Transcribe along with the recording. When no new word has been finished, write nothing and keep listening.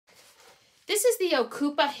This is the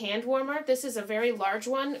OCOOPA hand warmer. This is a very large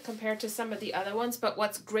one compared to some of the other ones, but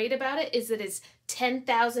what's great about it is that it's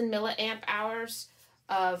 10,000 milliamp hours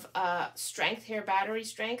of strength, here battery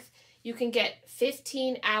strength. You can get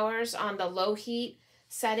 15 hours on the low heat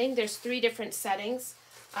setting. There's 3 different settings.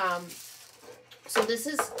 So this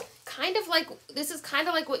is kind of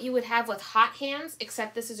like what you would have with hot hands,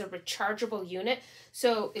 except this is a rechargeable unit.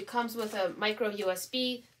 So it comes with a micro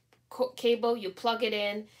USB cable. You plug it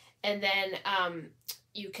in, and then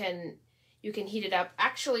you can heat it up.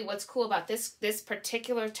 Actually, what's cool about this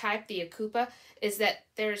particular type, the OCOOPA, is that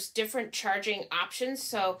there's different charging options.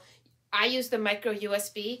 So I use the micro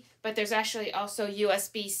USB, but there's actually also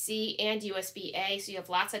USB-C and USB-A, so you have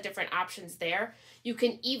lots of different options there. You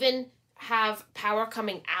can even have power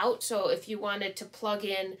coming out, so if you wanted to plug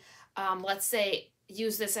in, let's say,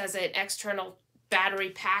 use this as an external battery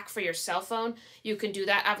pack for your cell phone, you can do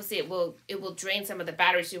that. Obviously, it will drain some of the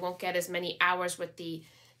battery, so you won't get as many hours with the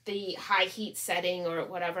high heat setting or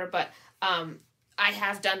whatever, but I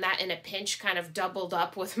have done that in a pinch, kind of doubled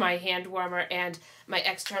up with my hand warmer and my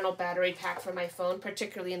external battery pack for my phone,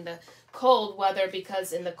 particularly in the cold weather,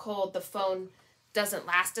 because in the cold, the phone doesn't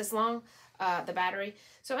last as long, the battery.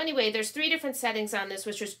 So anyway, there's 3 different settings on this,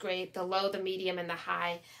 which is great, the low, the medium, and the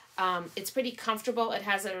high. It's pretty comfortable. It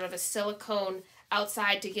has a silicone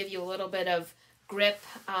outside to give you a little bit of grip.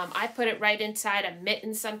 I put it right inside a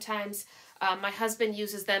mitten sometimes. My husband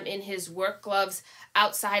uses them in his work gloves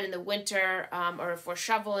outside in the winter, or if we're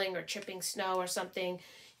shoveling or chipping snow or something.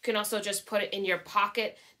 You can also just put it in your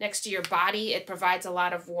pocket next to your body. It provides a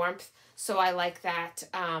lot of warmth, so I like that.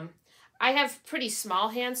 I have pretty small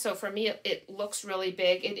hands, so for me it looks really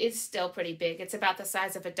big. It is still pretty big. It's about the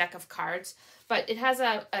size of a deck of cards, but it has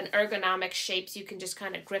an ergonomic shape, so you can just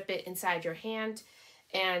kind of grip it inside your hand,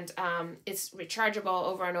 and it's rechargeable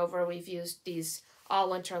over and over. We've used these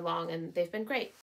all winter long, and they've been great.